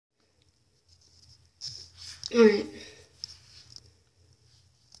Alright.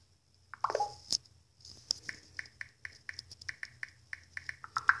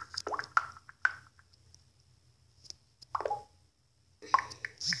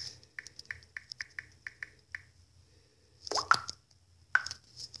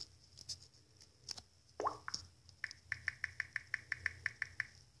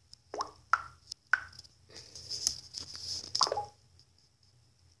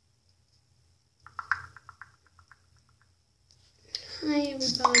 Hi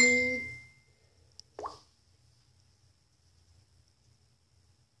everybody.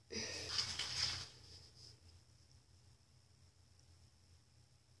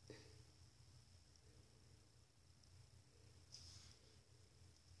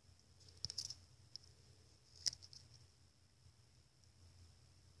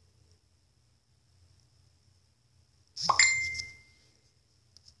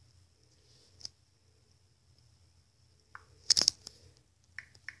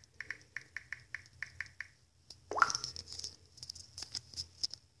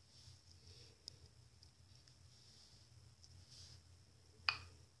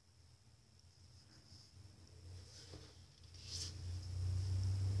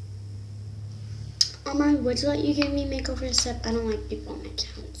 Omar, would you let you give me makeover except I don't like people on my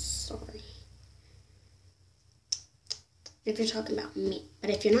account. Sorry. If you're talking about me. But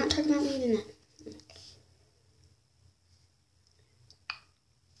if you're not talking about me, then that.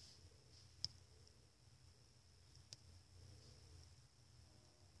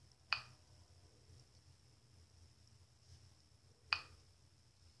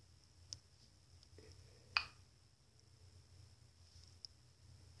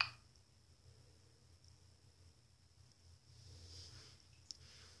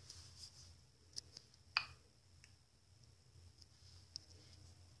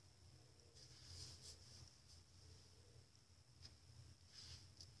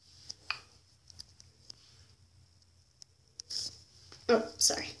 Oh,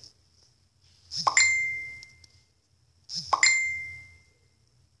 sorry.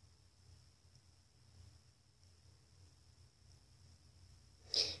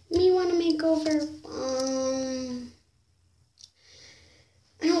 Me want a makeover?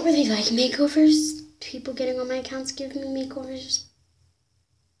 I don't really like makeovers. People getting on my accounts give me makeovers.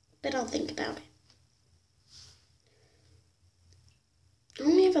 But I'll think about it. I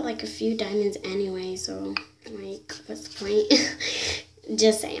only have like a few diamonds anyway, so like, what's the point?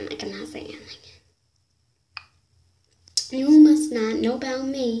 Just saying, like, I'm not saying like, you must not know about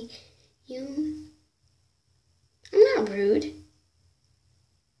me. I'm not rude.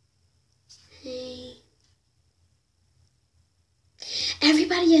 Hey.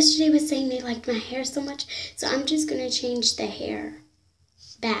 Everybody yesterday was saying they liked my hair so much, so I'm just gonna change the hair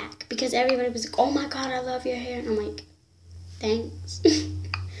back because everybody was like, oh my god, I love your hair. And I'm like, thanks.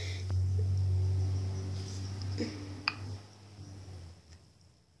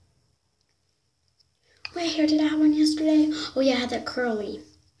 What hair did I have on yesterday? Oh yeah, I had that curly.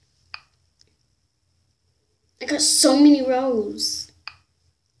 I got so many rows.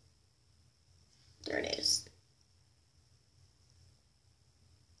 There it is.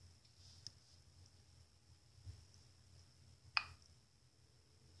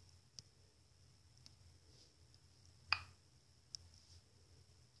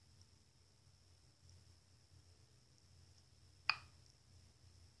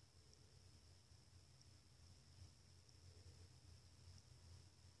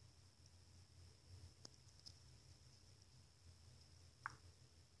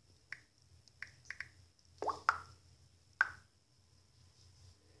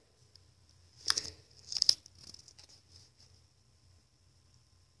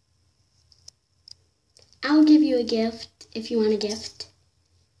 I'll give you a gift if you want a gift.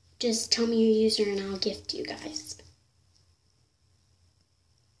 Just tell me your user and I'll gift you guys.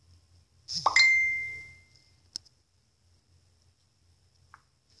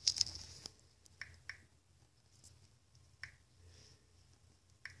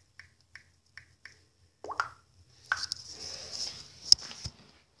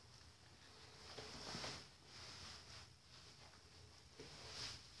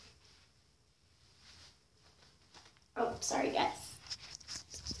 Oh, sorry guys.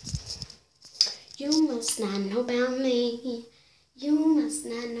 You must not know about me. You must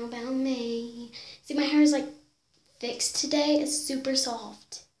not know about me. See, my hair is like fixed today. It's super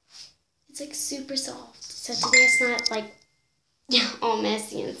soft. It's like super soft. So today it's not like all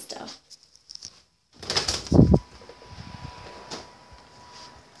messy and stuff.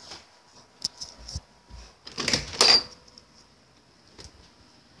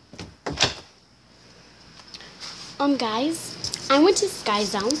 Guys, I went to Sky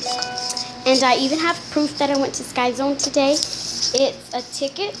Zone, and I even have proof that I went to Sky Zone today. It's a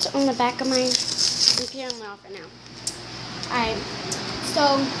ticket on the back of my computer. I'm off right now. Alright,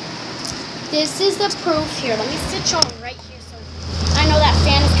 so this is the proof here. Let me sit y'all right here. So I know that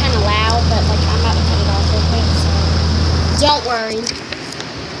fan is kind of loud, but like I'm about to cut it off real quick, so don't worry.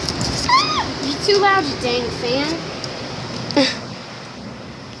 You're too loud, you dang fan.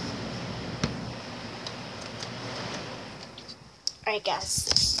 Alright guys,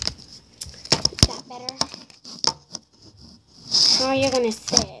 is that better? How are you gonna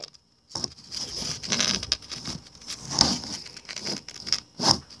sit?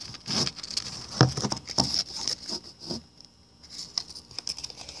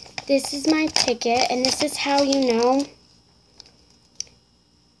 This is my ticket, and this is how you know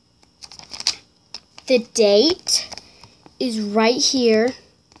the date is right here,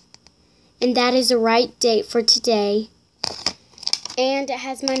 and that is the right date for today. And it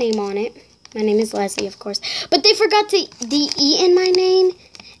has my name on it. My name is Leslie, of course. But they forgot the E in my name.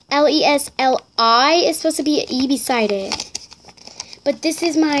 Lesli is supposed to be an E beside it. But this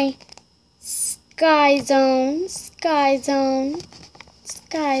is my Sky Zone. Sky Zone.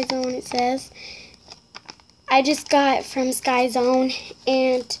 Sky Zone, it says. I just got it from Sky Zone.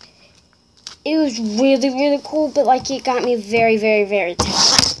 And it was really, really cool. But, like, it got me very, very, very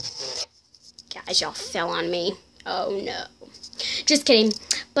tired. Guys, y'all fell on me. Oh, no. Just kidding.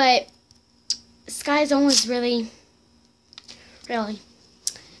 But Sky Zone was really, it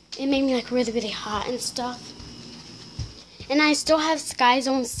made me like really, really hot and stuff. And I still have Sky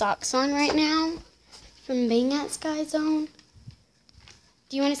Zone socks on right now from being at Sky Zone.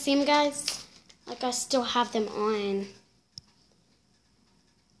 Do you want to see them, guys? Like, I still have them on.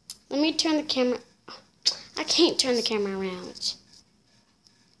 Let me turn the camera. I can't turn the camera around.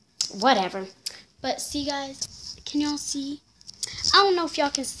 Whatever. But see, guys, can y'all see? I don't know if y'all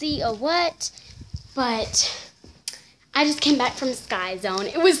can see or what, but I just came back from Sky Zone.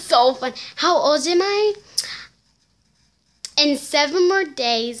 It was so fun. How old am I? In 7 more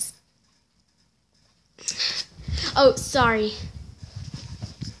days. Oh, sorry.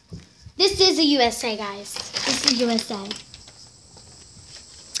 This is a USA, guys. This is USA.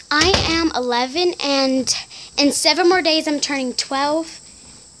 I am 11, and in 7 more days, I'm turning 12.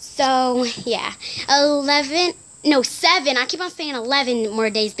 So, yeah. 7. I keep on saying 11 more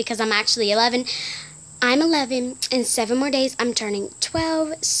days because I'm actually 11. I'm 11. In 7 more days, I'm turning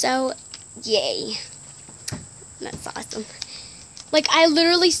 12. So, yay. That's awesome. Like, I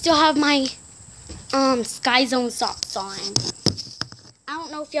literally still have my Sky Zone socks on. I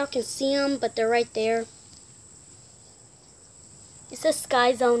don't know if y'all can see them, but they're right there. It says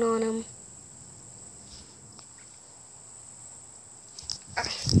Sky Zone on them.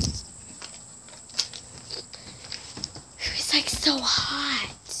 It's like so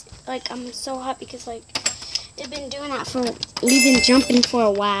hot. Like, I'm so hot because like we've been jumping for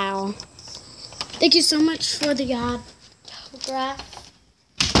a while. Thank you so much for the autograph.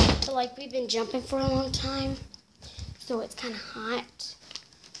 But like we've been jumping for a long time, so it's kind of hot.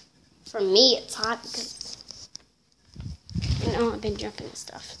 For me, it's hot because I've been jumping and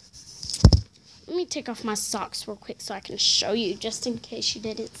stuff. Let me take off my socks real quick so I can show you, just in case you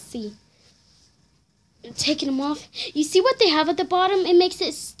didn't see. Taking them off. You see what they have at the bottom? It makes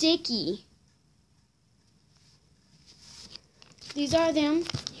it sticky. These are them.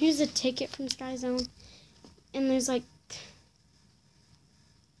 Here's a ticket from Sky Zone. And there's like...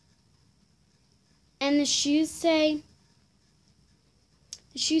 And the shoes say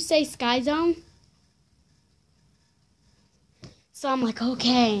Sky Zone. So I'm like,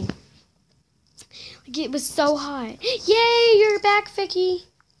 okay. Like, it was so hot. Yay, you're back, Vicky.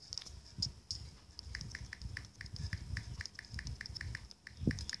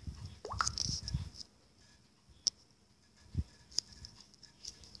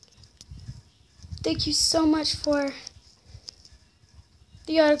 Thank you so much for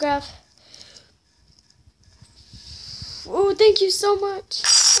the autograph. Oh, thank you so much.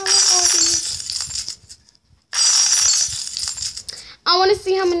 I love all these. I want to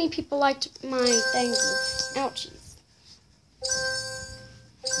see how many people liked my thank you. Ouchies.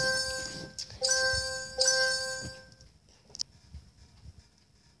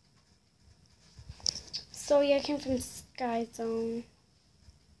 So yeah, I came from Sky Zone.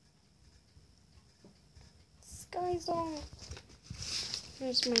 Sky Zone.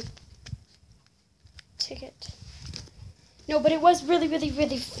 Here's my ticket. No, but it was really, really,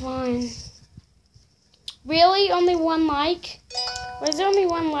 really fun. Really? Only 1 like? Why is there only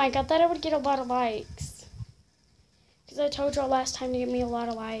 1 like? I thought I would get a lot of likes. Because I told y'all last time to give me a lot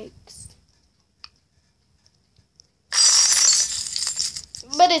of likes.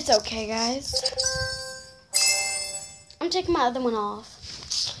 But it's okay, guys. I'm taking my other one off.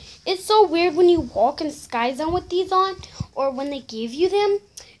 It's so weird when you walk in Sky Zone with these on, or when they give you them,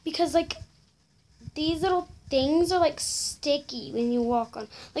 because like these little things are like sticky when you walk on.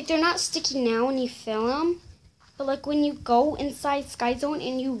 Like they're not sticky now when you fill them, but like when you go inside Sky Zone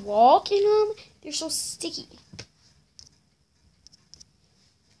and you walk in them, they're so sticky.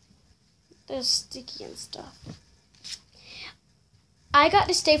 They're sticky and stuff. I got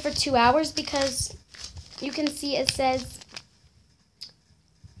to stay for 2 hours because you can see it says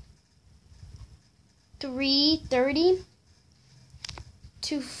 3:30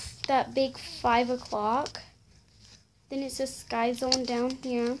 to that big 5 o'clock. Then it says Sky Zone down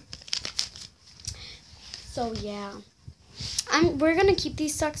here. So yeah, we're gonna keep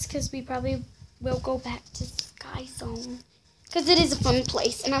these socks because we probably will go back to Sky Zone because it is a fun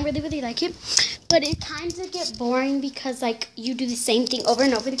place and I really like it. But it kind of get boring because like you do the same thing over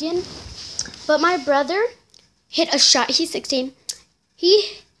and over again. But my brother hit a shot. He's 16.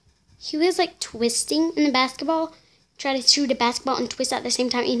 He was like twisting in the basketball, try to shoot a basketball and twist at the same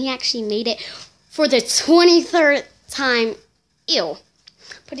time, and he actually made it for the 23rd time. Ew.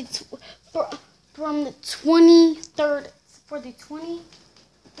 But it's from the 23rd, for the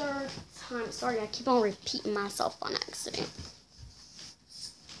 23rd time. Sorry, I keep on repeating myself on accident.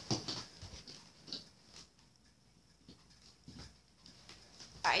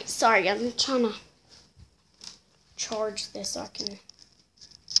 Alright, sorry, I'm trying to charge this so I can...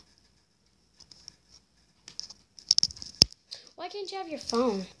 Why can't you have your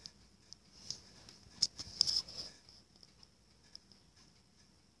phone?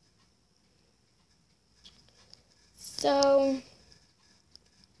 So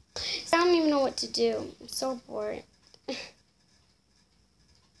I don't even know what to do. I'm so bored.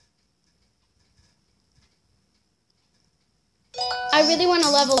 I really want to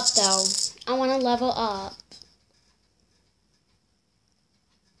level up though. I want to level up.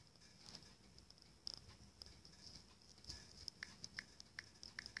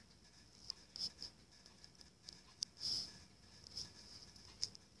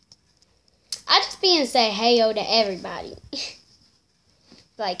 I just be and say heyo to everybody.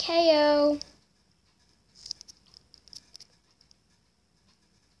 Like heyo.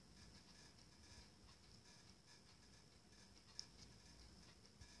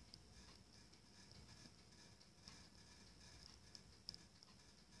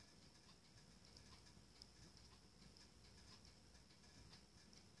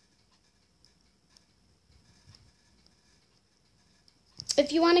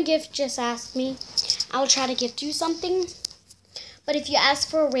 If you want a gift, just ask me. I'll try to gift you something. But if you ask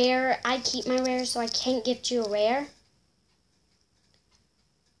for a rare, I keep my rare, so I can't gift you a rare.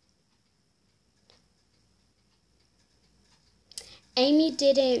 Amy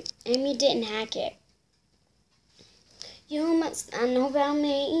didn't hack it. You must not know about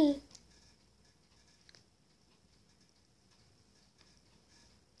me.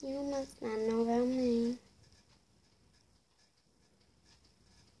 You must not know about me.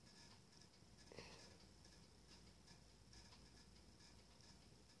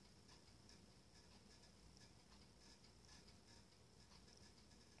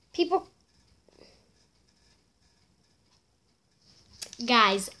 People,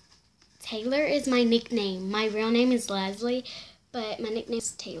 guys, Taylor is my nickname. My real name is Leslie, but my nickname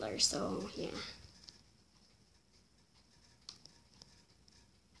is Taylor, so yeah.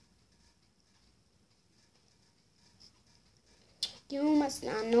 You must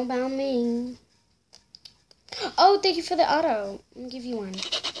not know about me. Oh, thank you for the auto. Let me give you one.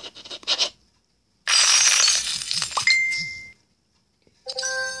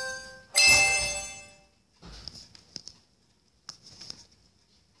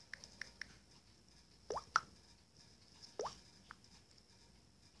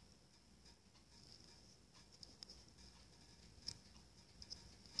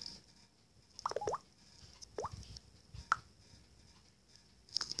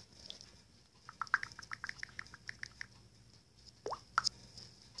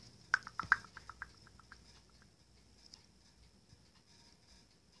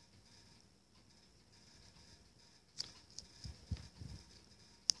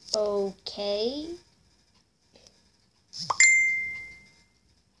 Okay.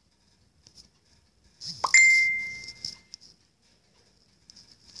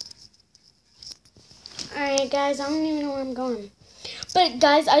 Alright, guys, I don't even know where I'm going. But,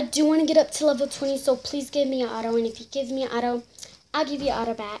 guys, I do want to get up to level 20, so please give me an auto. And if you give me an auto, I'll give you an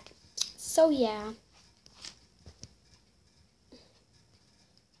auto back. So, yeah.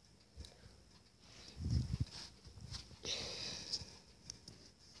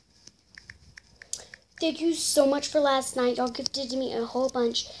 Thank you so much for last night. Y'all gifted me a whole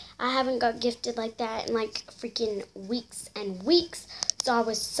bunch. I haven't got gifted like that in like freaking weeks and weeks. So I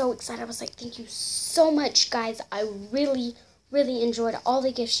was so excited. I was like, thank you so much, guys. I really, really enjoyed all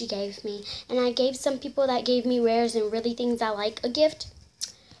the gifts you gave me. And I gave some people that gave me rares and really things I like a gift.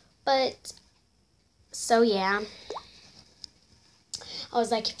 But, so yeah. I was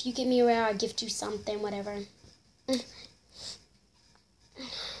like, if you give me a rare, I'll gift you something, whatever.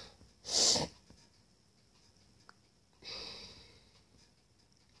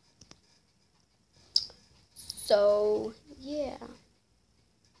 So, yeah.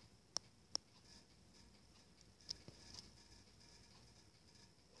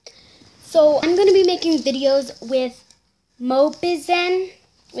 So, I'm going to be making videos with MovieStarPlanet,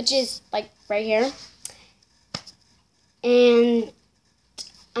 which is like right here. And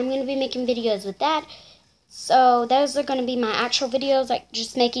I'm going to be making videos with that. So, those are going to be my actual videos, like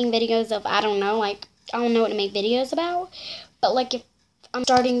just making videos of, I don't know what to make videos about. But like if I'm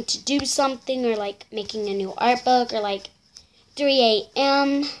starting to do something or like making a new art book or like 3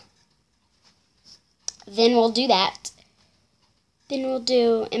 a.m., then we'll do that. Then we'll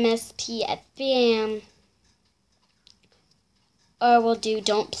do MSP at 3 a.m. Or we'll do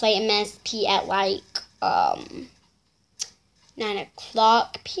don't play MSP at like 9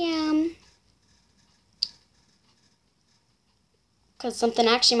 o'clock p.m. Because something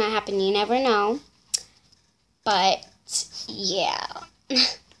actually might happen, you never know. But, yeah.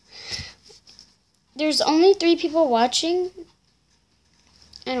 There's only 3 people watching.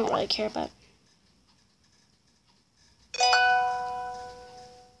 I don't really care about it.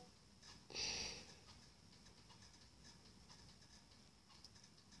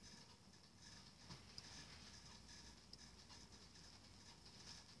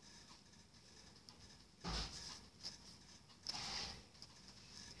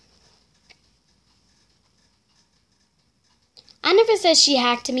 I never said she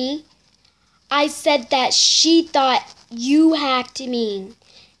hacked me. I said that she thought you hacked me.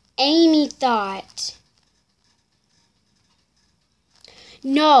 Amy thought.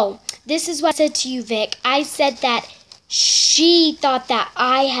 No, this is what I said to you, Vic. I said that she thought that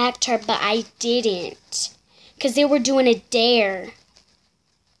I hacked her, but I didn't. Because they were doing a dare.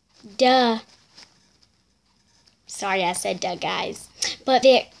 Duh. Sorry I said duh, guys. But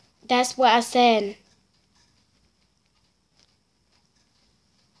Vic, that's what I said.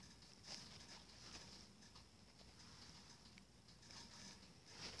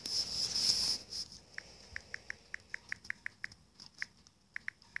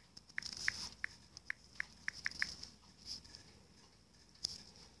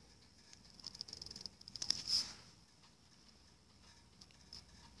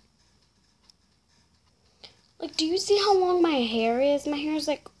 Like, do you see how long my hair is? My hair is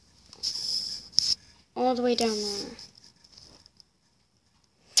like all the way down there.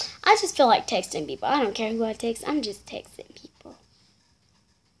 I just feel like texting people. I don't care who I text. I'm just texting people.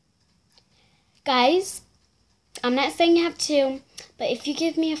 Guys, I'm not saying you have to, but if you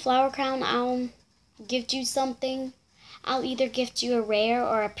give me a flower crown, I'll gift you something. I'll either gift you a rare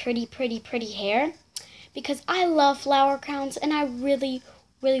or a pretty, pretty, pretty hair. Because I love flower crowns and I really,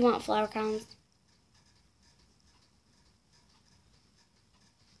 really want flower crowns.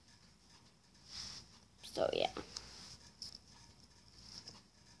 So, yeah.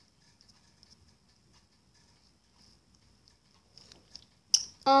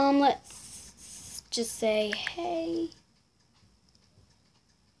 Let's just say, hey.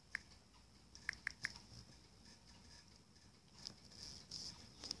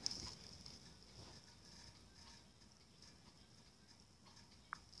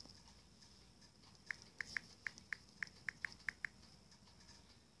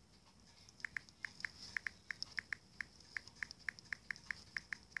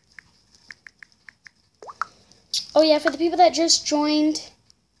 Oh yeah, for the people that just joined.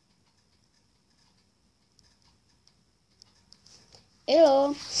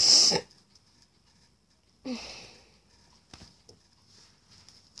 Ew.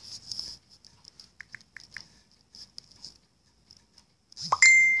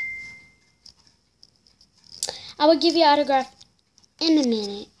 I will give you an autograph in a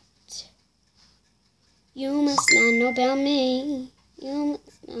minute. You must not know about me. You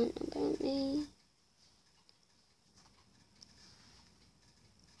must not know about me.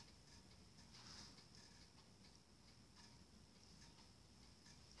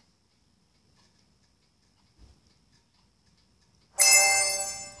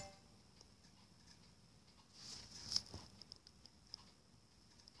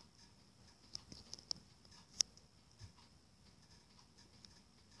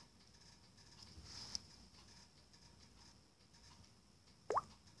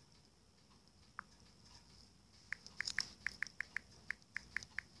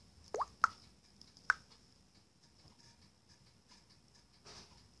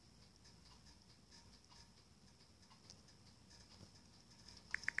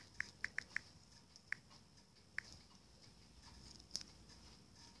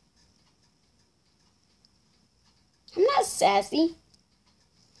 sassy.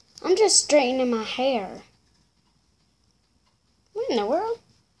 I'm just straightening my hair. What in the world?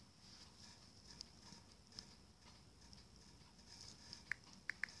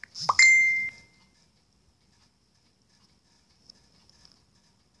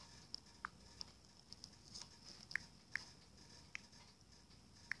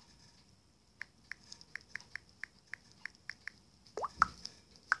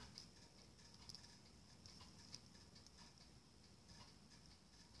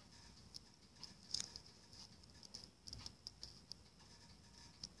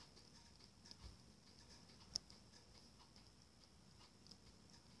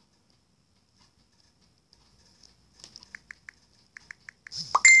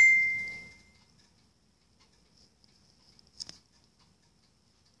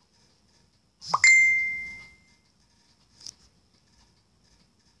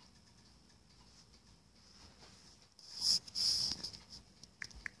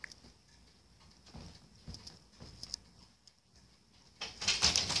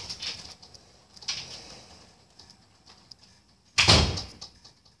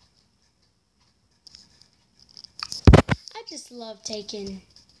 I just love taking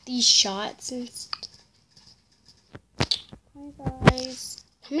these shots and hi guys.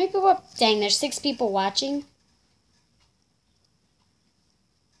 How many people are, dang, there's 6 people watching.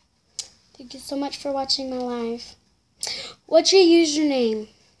 Thank you so much for watching my live. What's your username?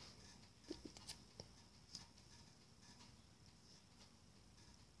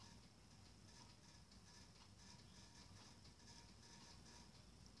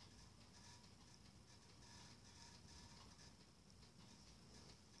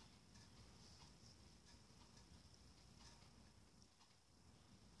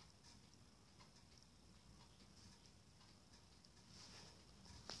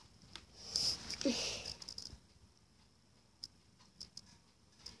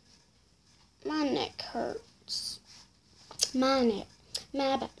 My neck hurts. My neck.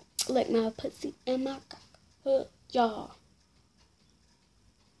 My back. Lick my pussy and my cock. Y'all.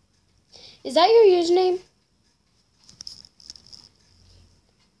 Is that your username?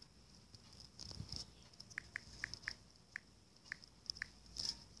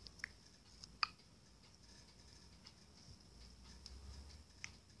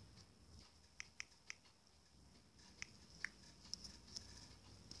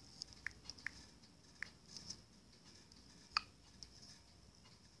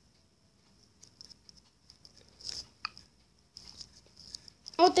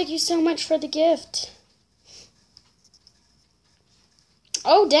 Oh, thank you so much for the gift.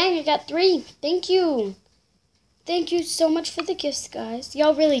 Oh, dang, I got 3. Thank you. Thank you so much for the gifts, guys.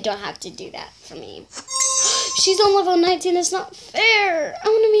 Y'all really don't have to do that for me. She's on level 19. It's not fair. I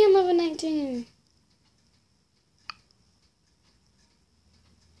want to be on level 19.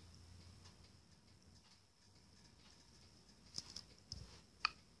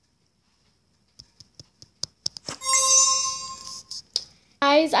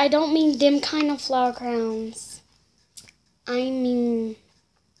 Guys, I don't mean them kind of flower crowns. I mean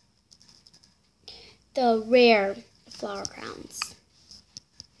the rare flower crowns.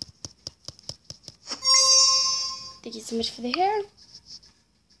 Thank you so much for the hair.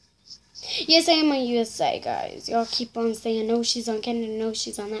 Yes, I am on USA, guys. Y'all keep on saying, no, she's on Canada, no,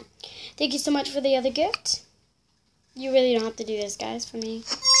 she's on that. Thank you so much for the other gift. You really don't have to do this, guys, for me.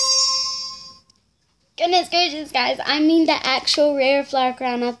 Goodness gracious, guys. I mean the actual rare flower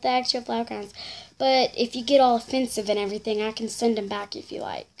crown, not the actual flower crowns. But if you get all offensive and everything, I can send them back if you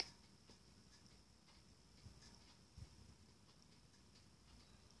like.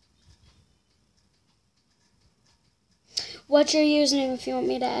 What's your username if you want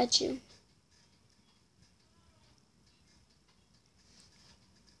me to add you?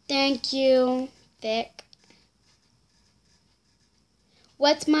 Thank you, Vic.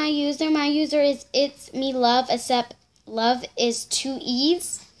 What's my user? My user is It's Me Love, except love is 2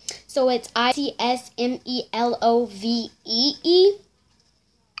 E's. So it's ICSMELOVEE.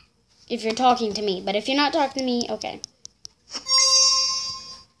 If you're talking to me. But if you're not talking to me, okay.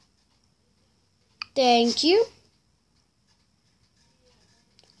 Thank you.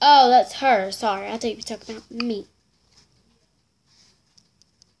 Oh, that's her. Sorry, I thought you were talking about me.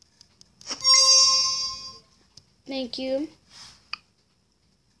 Thank you.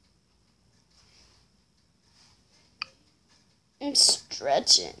 I'm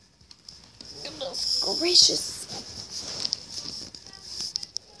stretching. Goodness gracious.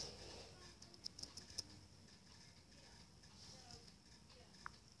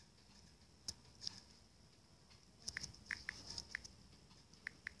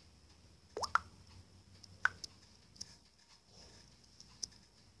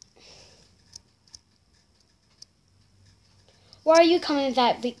 Why are you coming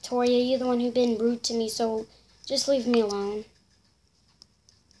back, Victoria? You're the one who's been rude to me, so just leave me alone.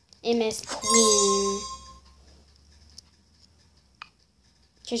 MS Queen.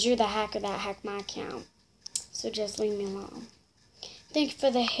 Because you're the hacker that hacked my account. So just leave me alone. Thank you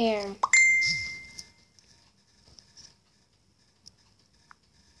for the hair.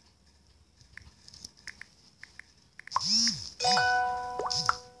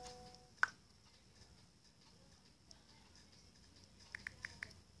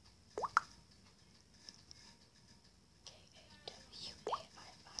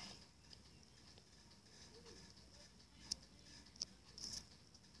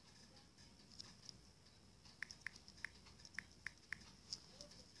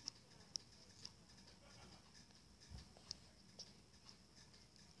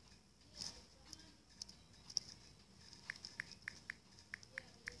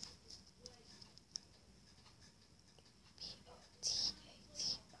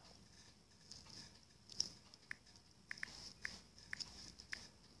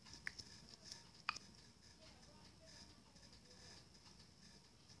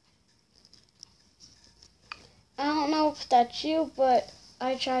 I don't know if that's you, but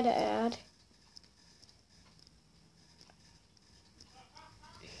I try to add.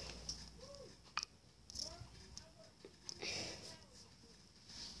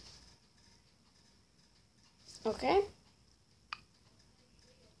 Okay.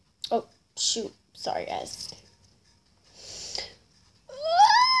 Oh, shoot. Sorry, guys.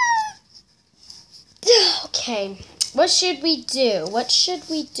 Okay. What should we do? What should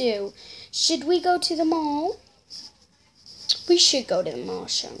we do? Should we go to the mall? We should go to the mall,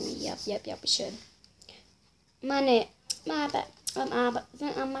 shouldn't we? Yep, we should. My bad.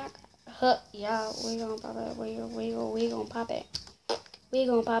 Yeah, we gonna pop it. We gonna pop it. We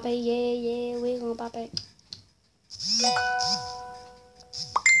gonna pop it. Yeah, we gonna pop it.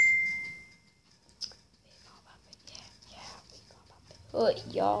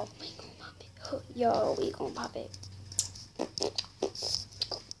 Y'all, we gonna pop it. Y'all, we gonna pop it.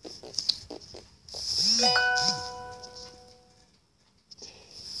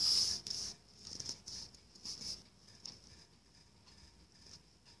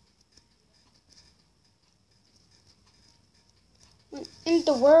 What in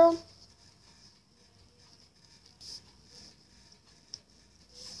the world?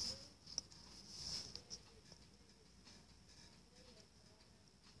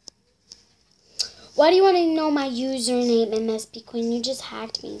 Why do you want to know my username, MSP Queen? You just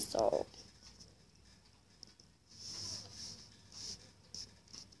hacked me, so.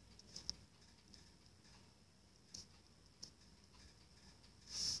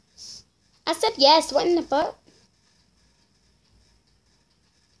 I said yes. What in the butt?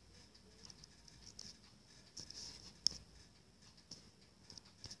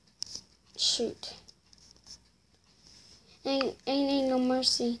 Shoot. Ain't no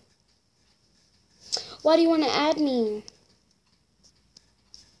mercy. Why do you want to add me?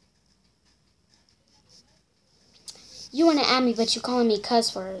 You want to add me, but you calling me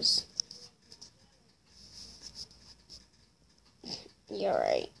cuss words. You're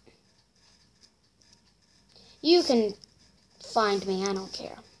right. You can find me. I don't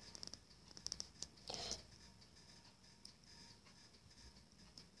care.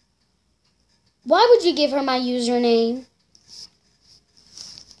 Why would you give her my username?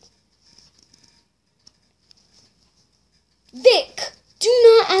 Vic, do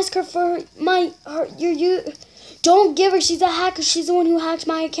not ask her for your. Don't give her. She's a hacker. She's the one who hacked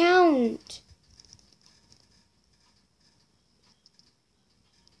my account.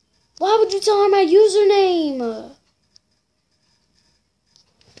 Why would you tell her my username?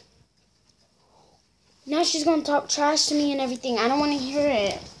 Now she's gonna talk trash to me and everything. I don't want to hear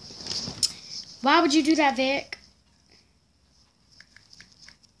it. Why would you do that, Vic?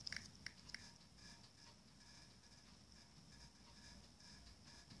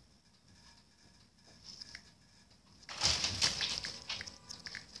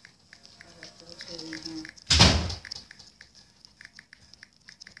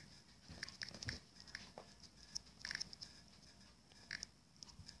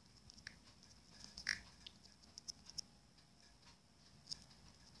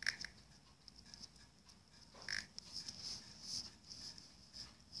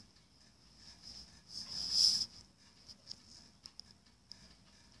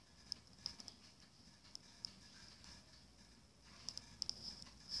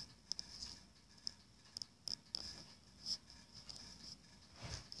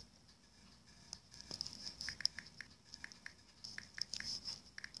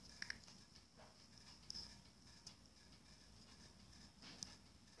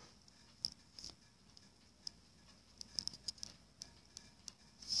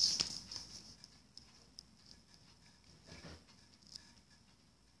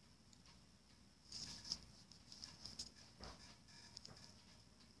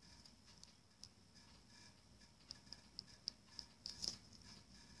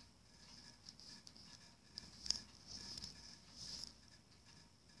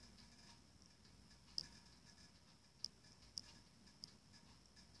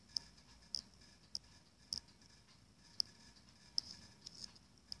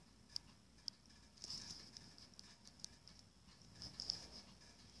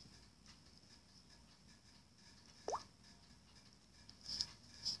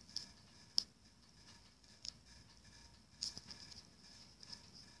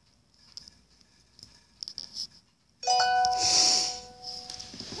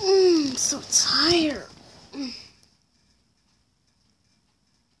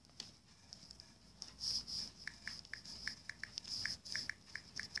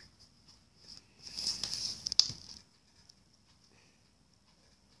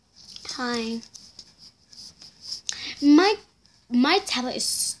 Hi. My tablet is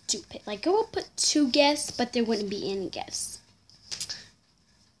stupid. Like, it will put 2 gifts, but there wouldn't be any gifts.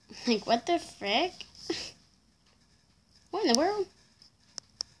 Like, what the frick? What in the world?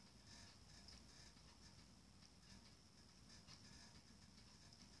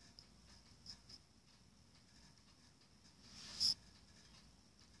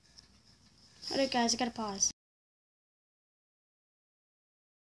 Hold it, guys. I gotta pause.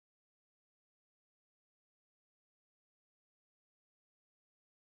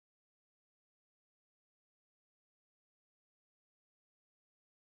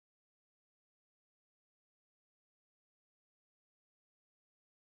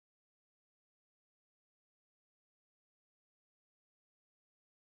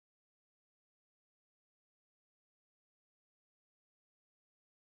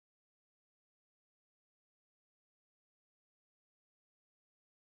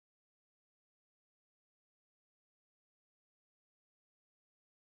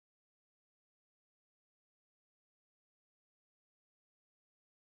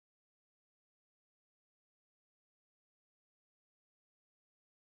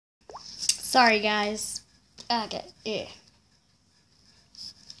 Sorry, guys. Okay. Yeah.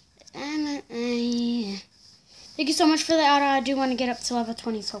 Thank you so much for the auto. I do want to get up to level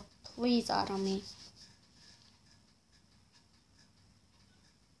 20, so please auto me.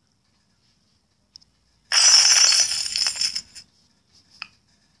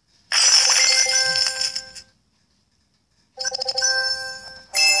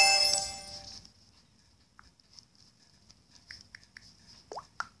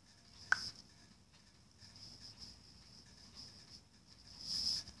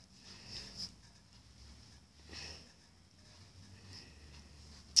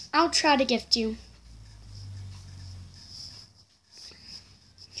 I'll try to gift you.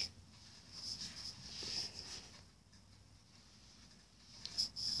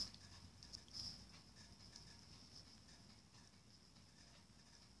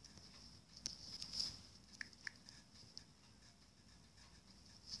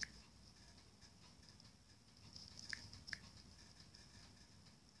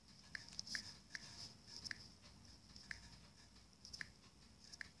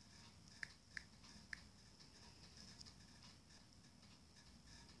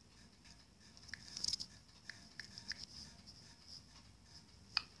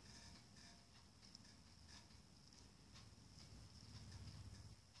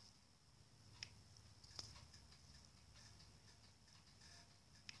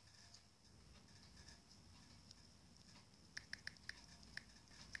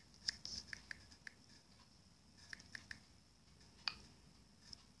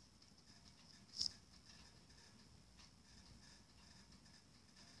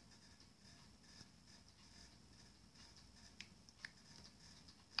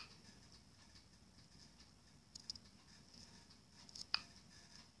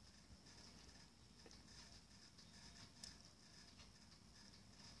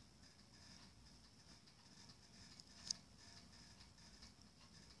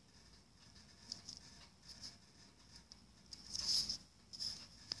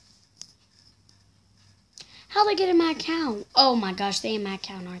 How'd they get in my account? Oh my gosh, they in my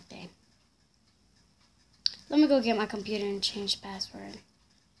account, aren't they? Let me go get my computer and change the password.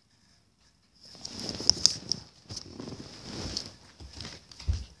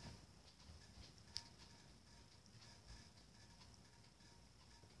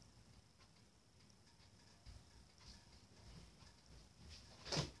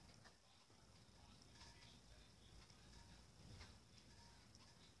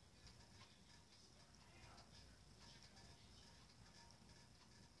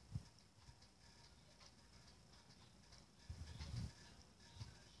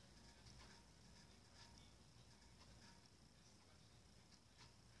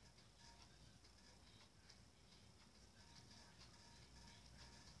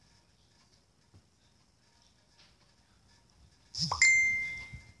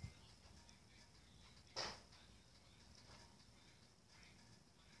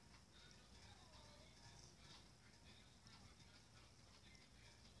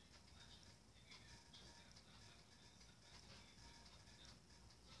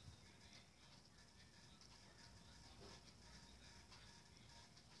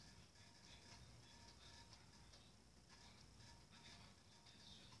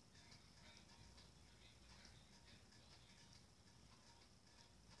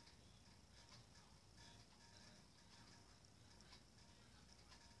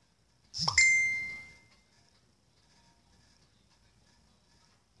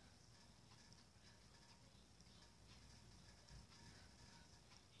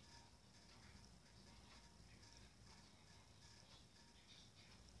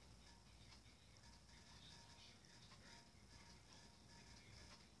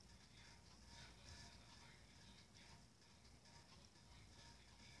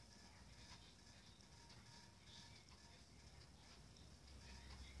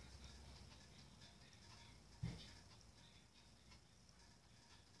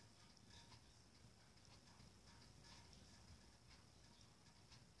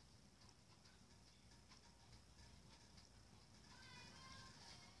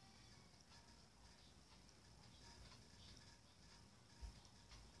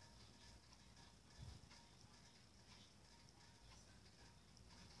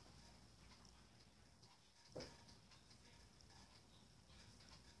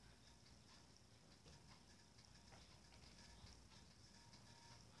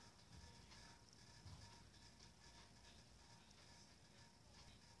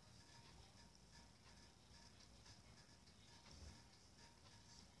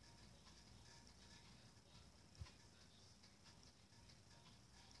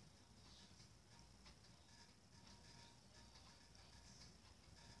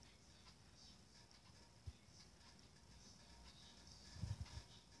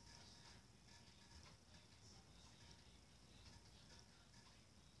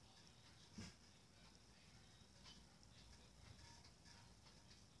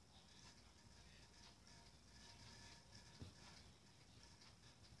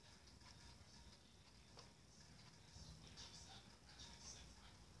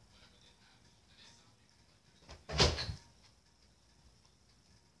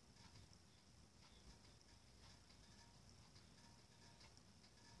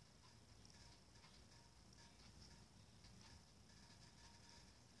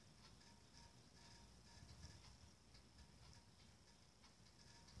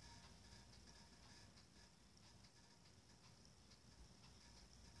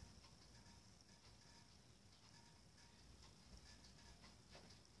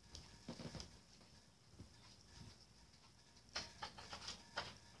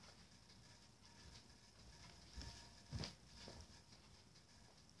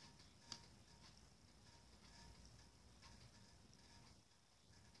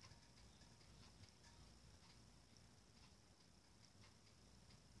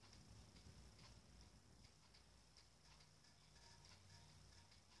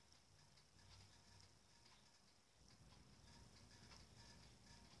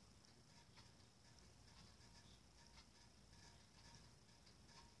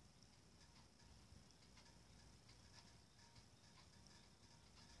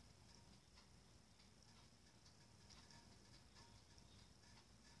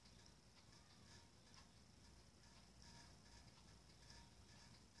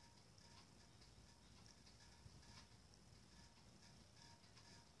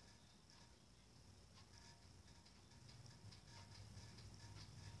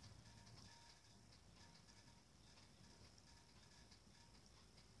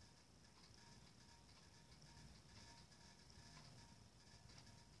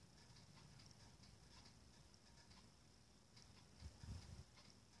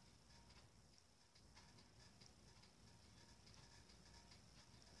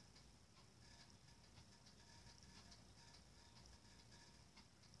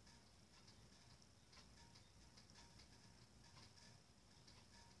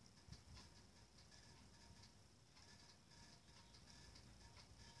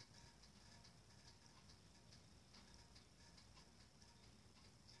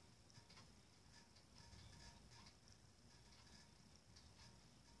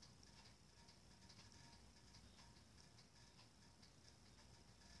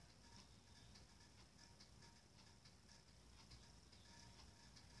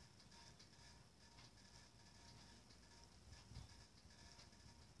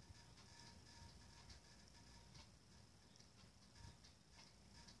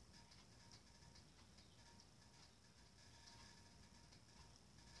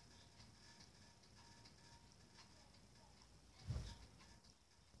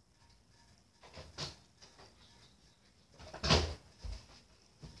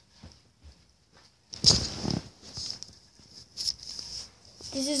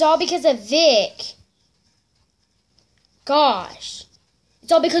 This is all because of Vic. Gosh.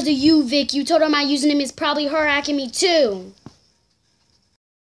 It's all because of you, Vic. You told her my username is probably her hacking me too.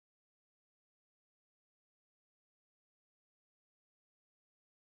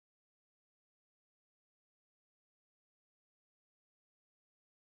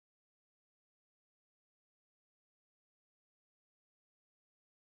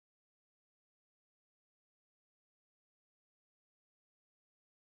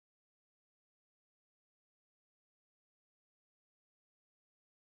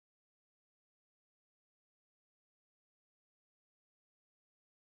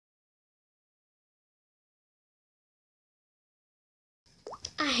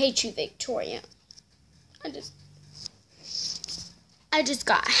 I hate you, Victoria. I just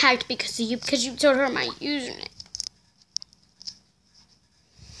got hacked because of you, because you told her my username.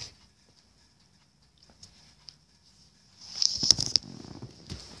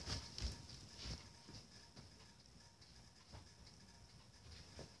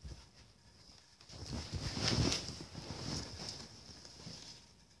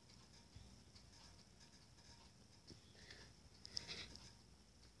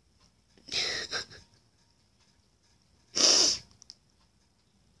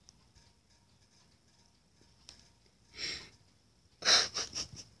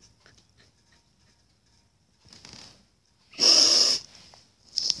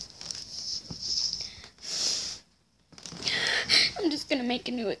 I'm just gonna make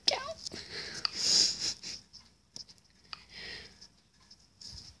a new account.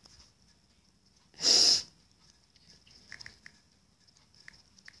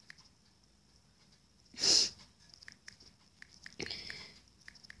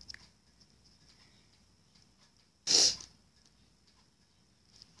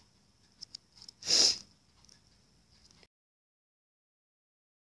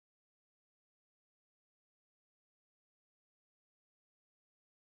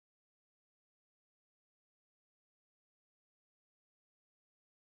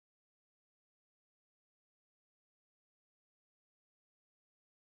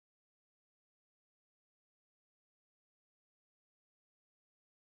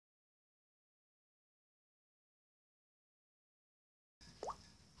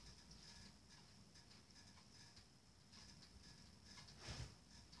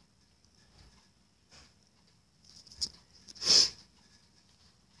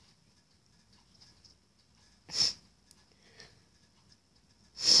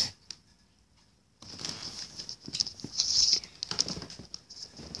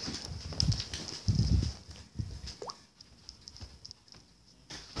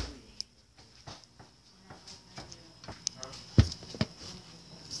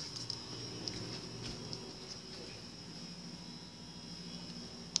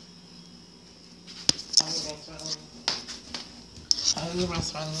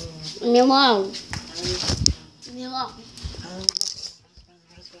 Leave me alone. Leave me alone.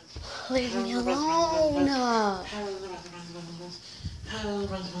 Leave me alone.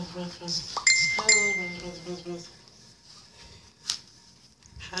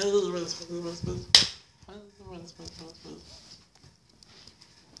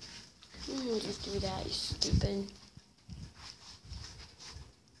 Just do that, you stupid.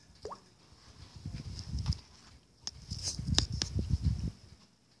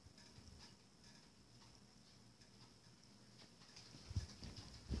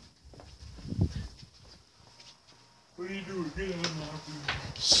 What are you doing? Get out of my room.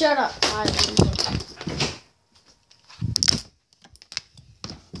 Shut up, Tyler.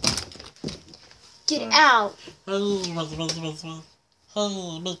 Get out.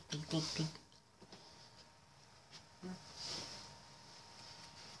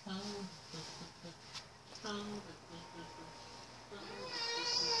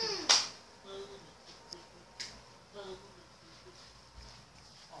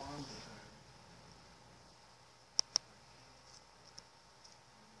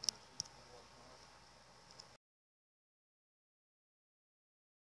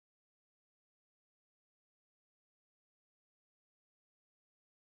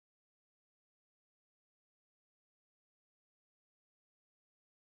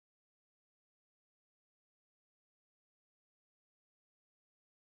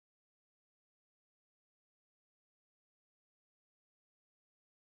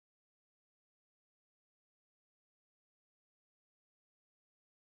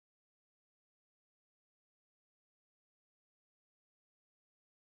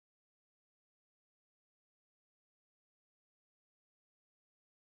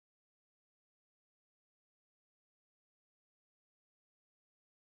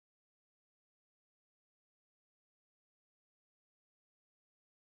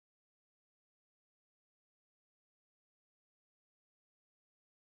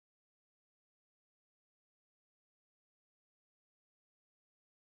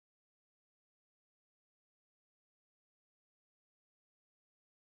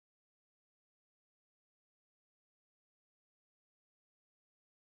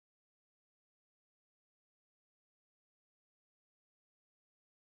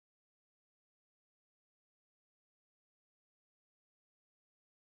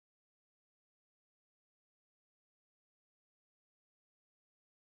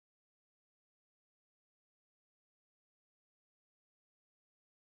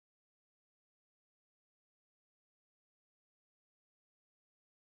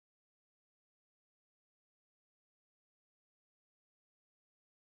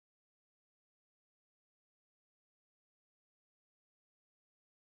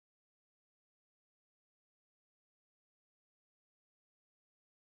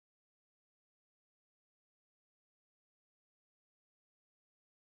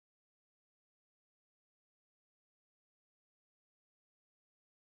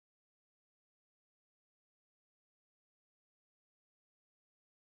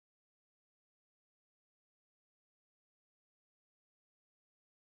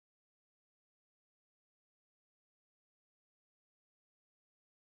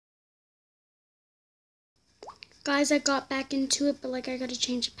 Guys, I got back into it, but like I gotta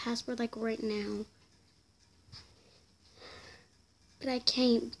change the password like right now. But I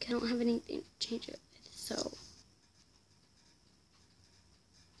can't because I don't have anything to change it with, so.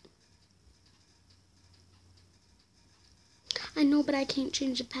 I know, but I can't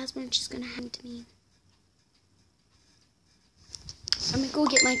change the password. It's just gonna happen to me. I'm gonna go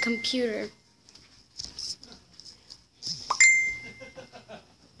get my computer.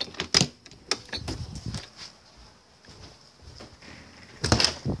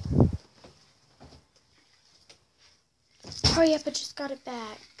 Hurry up, I just got it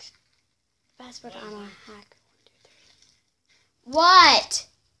back. Password, I'm a hack. 1, 2, 3. What?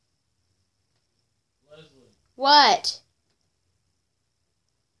 Leslie. What?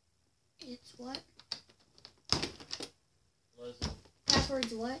 It's what? Leslie.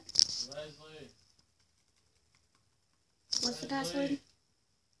 Password's what? Leslie. What's the Leslie. password?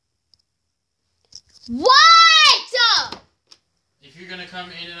 What? If you're gonna come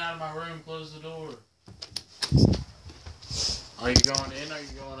in and out of my room, close the door. Are you going in or are you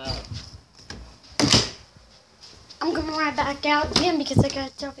going out? I'm coming right back out again because I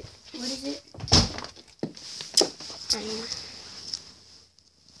gotta tell it. What is it?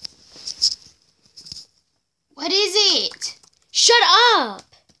 What is it? Shut up!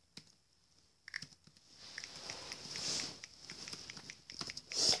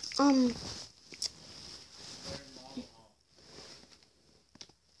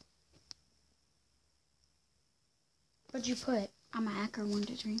 What'd you put? I'm a hacker, 1,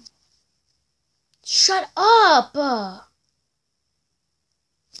 2, 3. Shut up! Now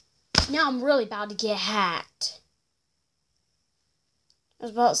I'm really about to get hacked. I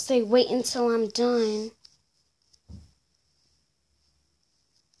was about to say, wait until I'm done.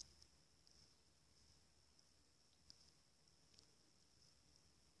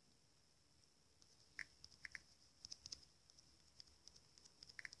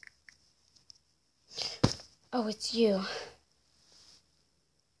 Oh, it's you.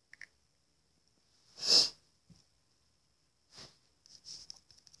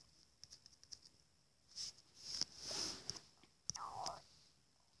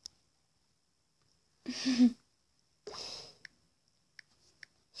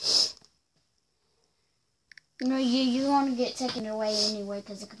 No, you want to get taken away anyway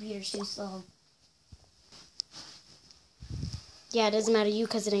because the computer's too slow. Yeah, it doesn't matter to you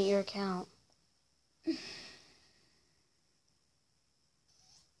because it ain't your account.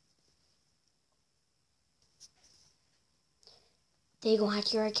 They gonna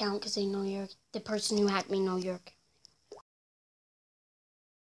hack your account because they know the person who hacked me know your account.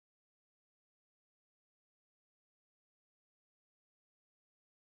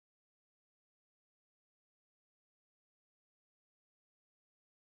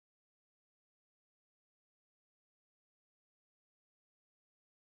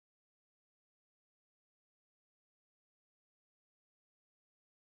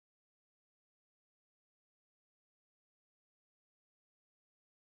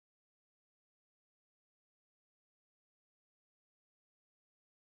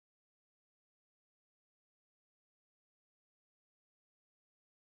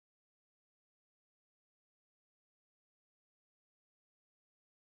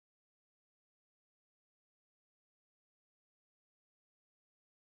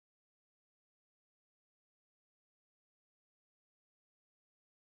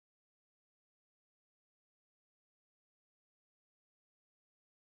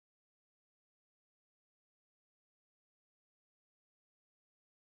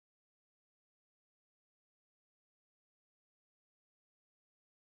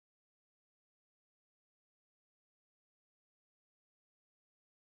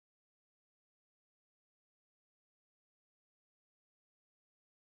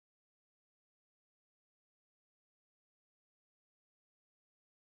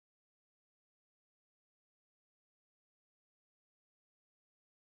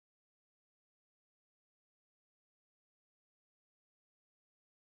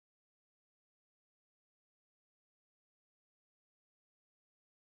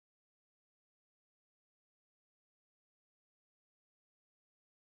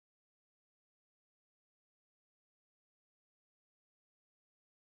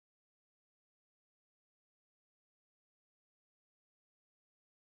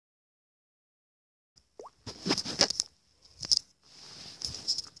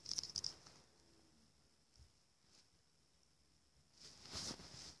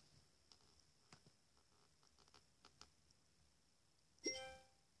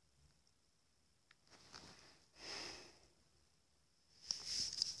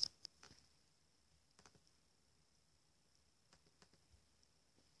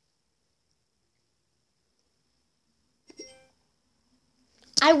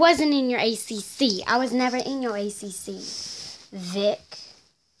 I wasn't in your ACC. I was never in your ACC. Vic.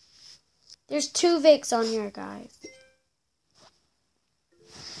 There's 2 Vics on here, guys.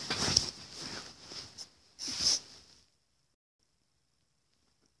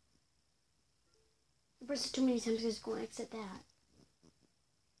 I pressed it too many times. Just go and exit that.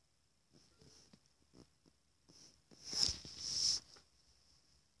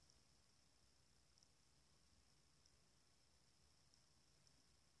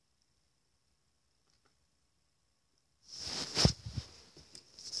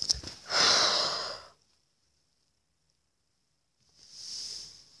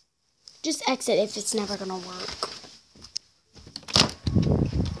 Just exit if it's never gonna work.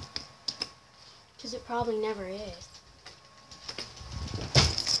 Because it probably never is.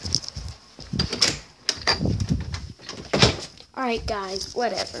 Alright guys,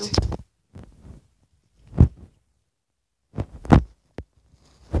 whatever.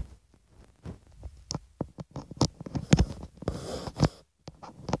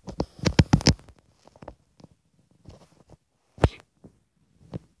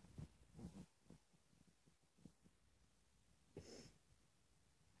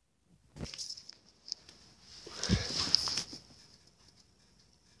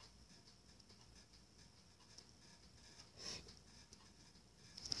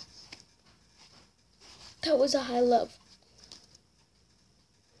 That was a high love.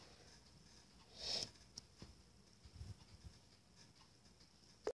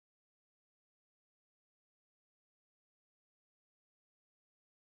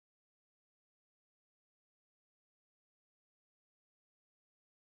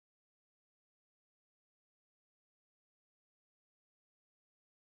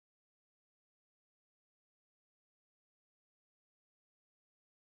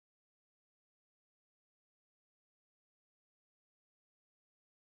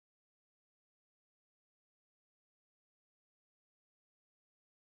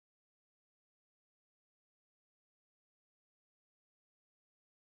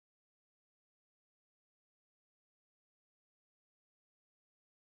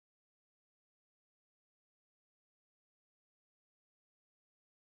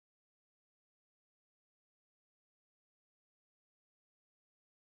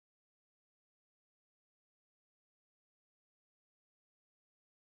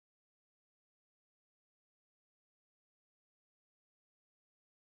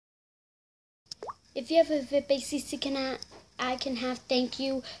 If you have a VIP ACC, I can have thank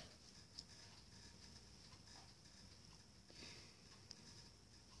you.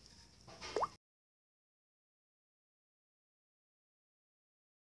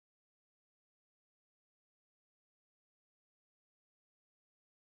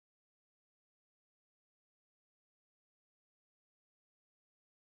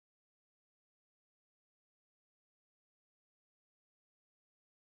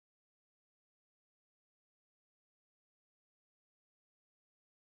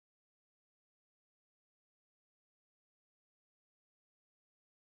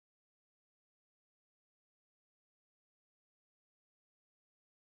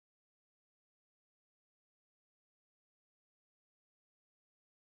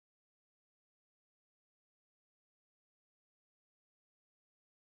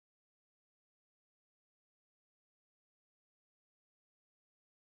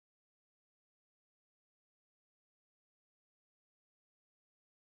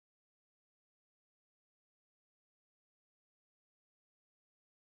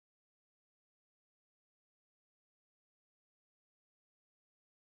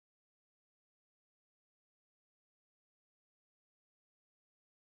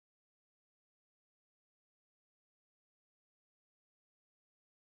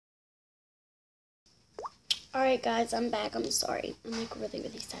 Alright guys, I'm back. I'm sorry. I'm like really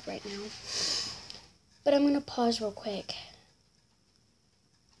sad right now. But I'm gonna pause real quick.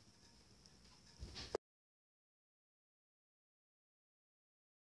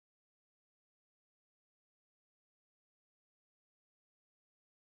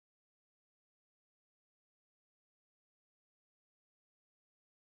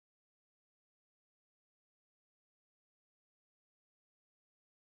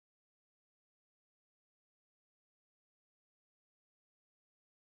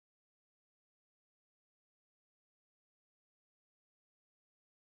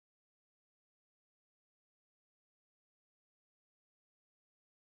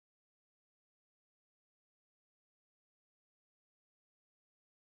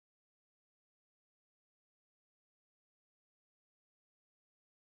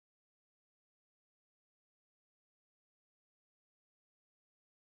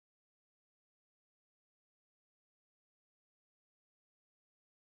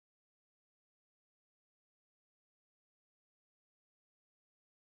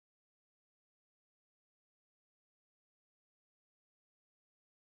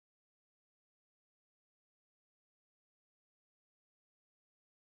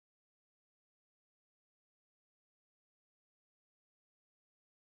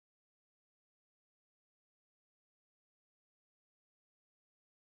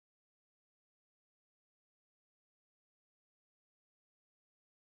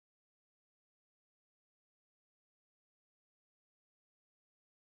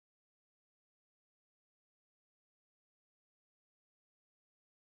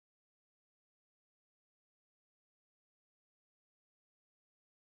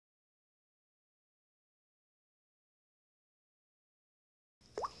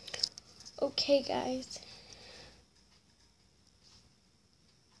 Okay, guys.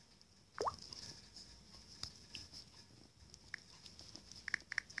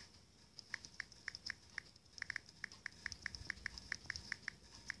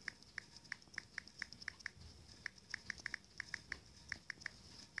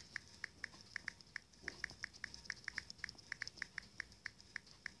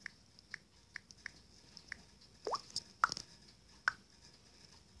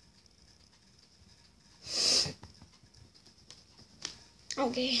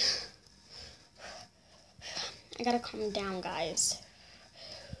 Okay. I gotta calm down, guys.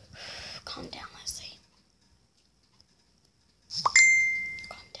 Calm down, Leslie.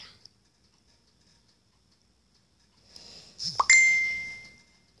 Calm down.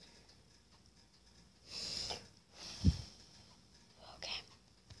 Okay.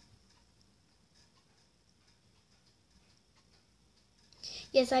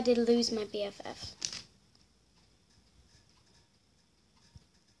 Yes, I did lose my BFF.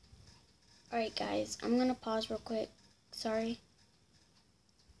 Alright, guys. I'm gonna pause real quick. Sorry.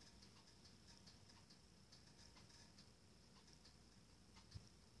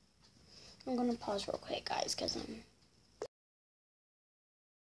 I'm gonna pause real quick, guys, because I'm...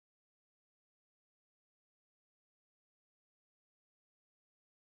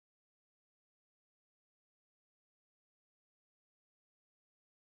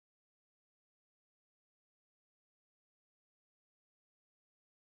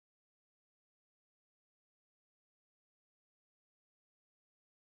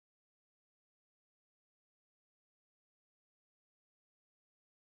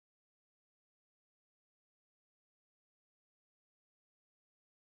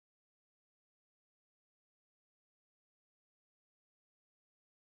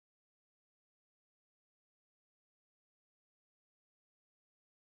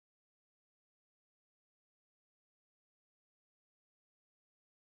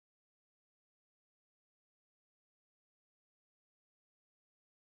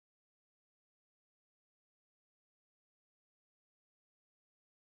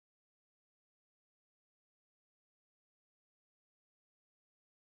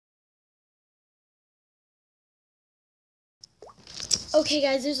 Okay,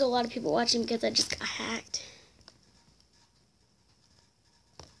 guys, there's a lot of people watching because I just got hacked.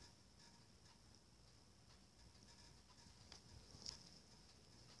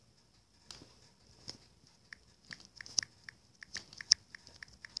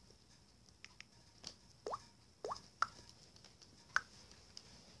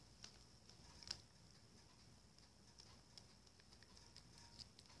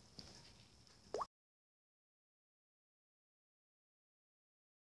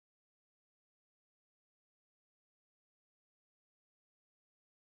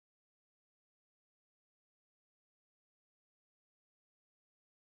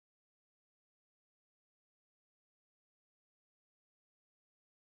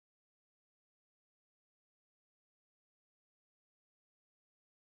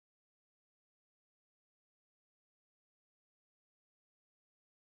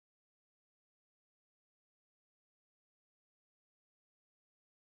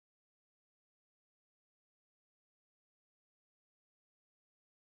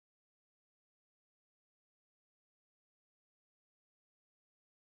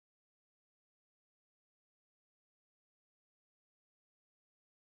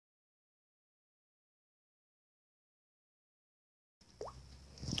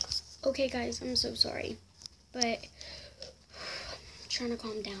 Okay, guys, I'm so sorry. But I'm trying to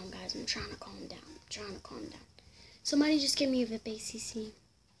calm down, guys. I'm trying to calm down. I'm trying to calm down. Somebody just give me a VIP ACC.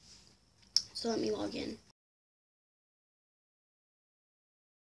 So let me log in.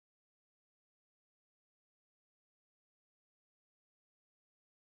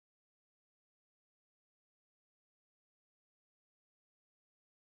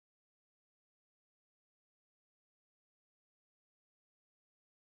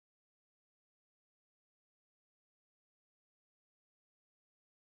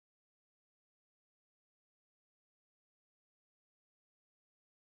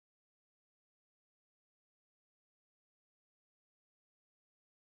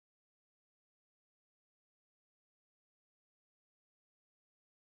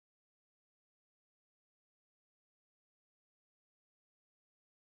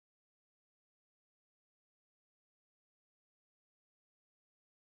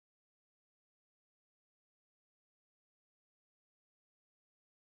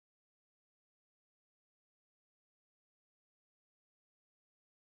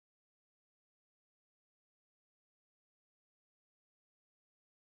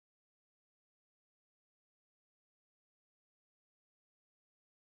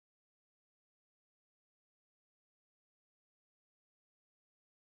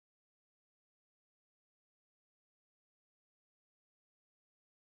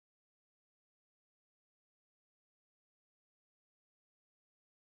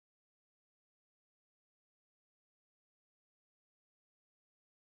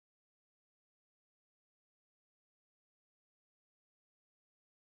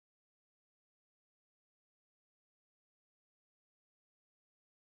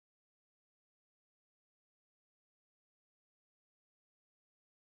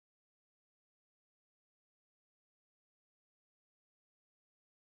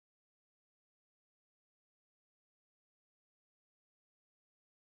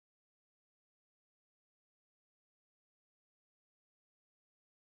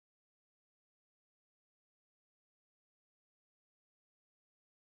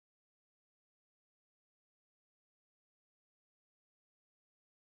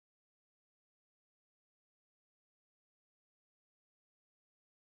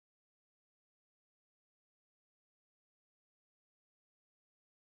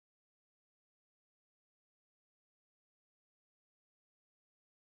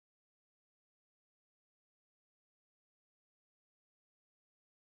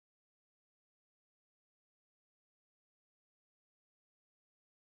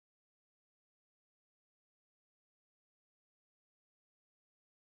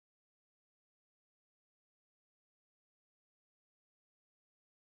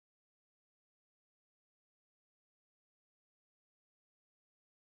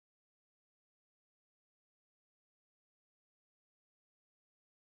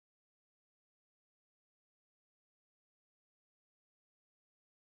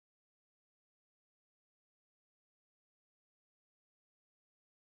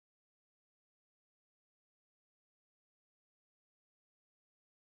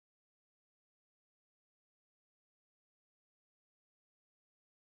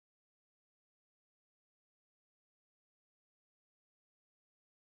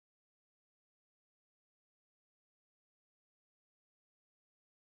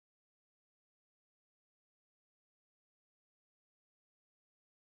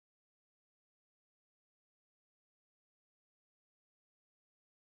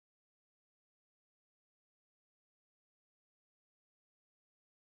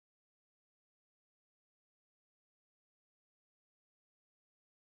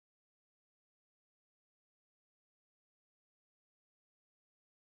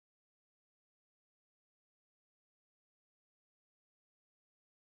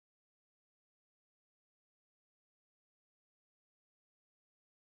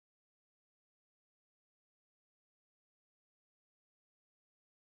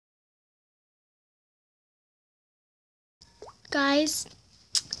 Guys,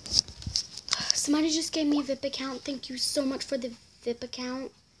 somebody just gave me a VIP account. Thank you so much for the VIP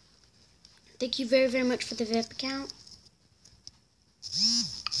account. Thank you very, very much for the VIP account.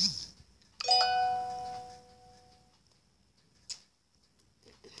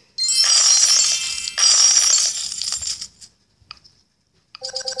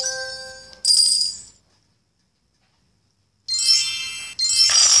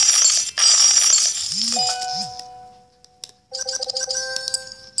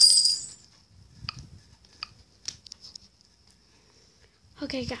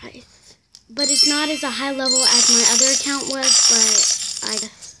 Okay, guys. But it's not as a high level as my other account was, but I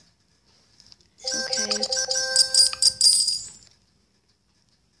guess it's okay.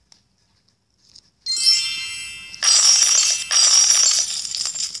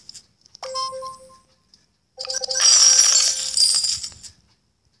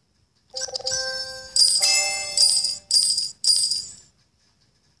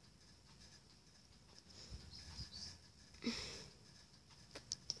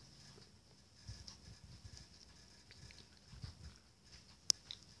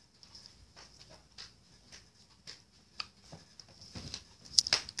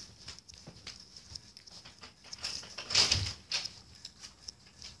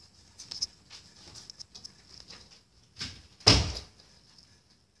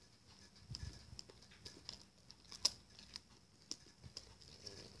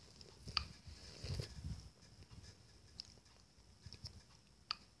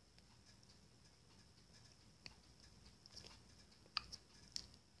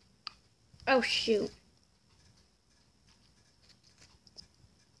 Oh, shoot.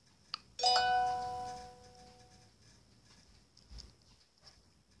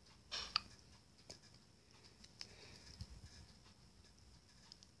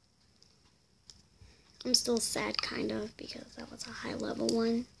 I'm still sad, kind of, because that was a high level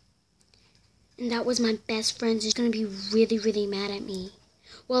one. And that was my best friend. She's going to be really, really mad at me.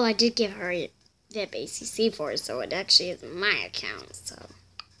 Well, I did give her VIP ACC for it, so it actually is my account, so.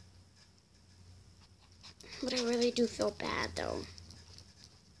 But I really do feel bad, though.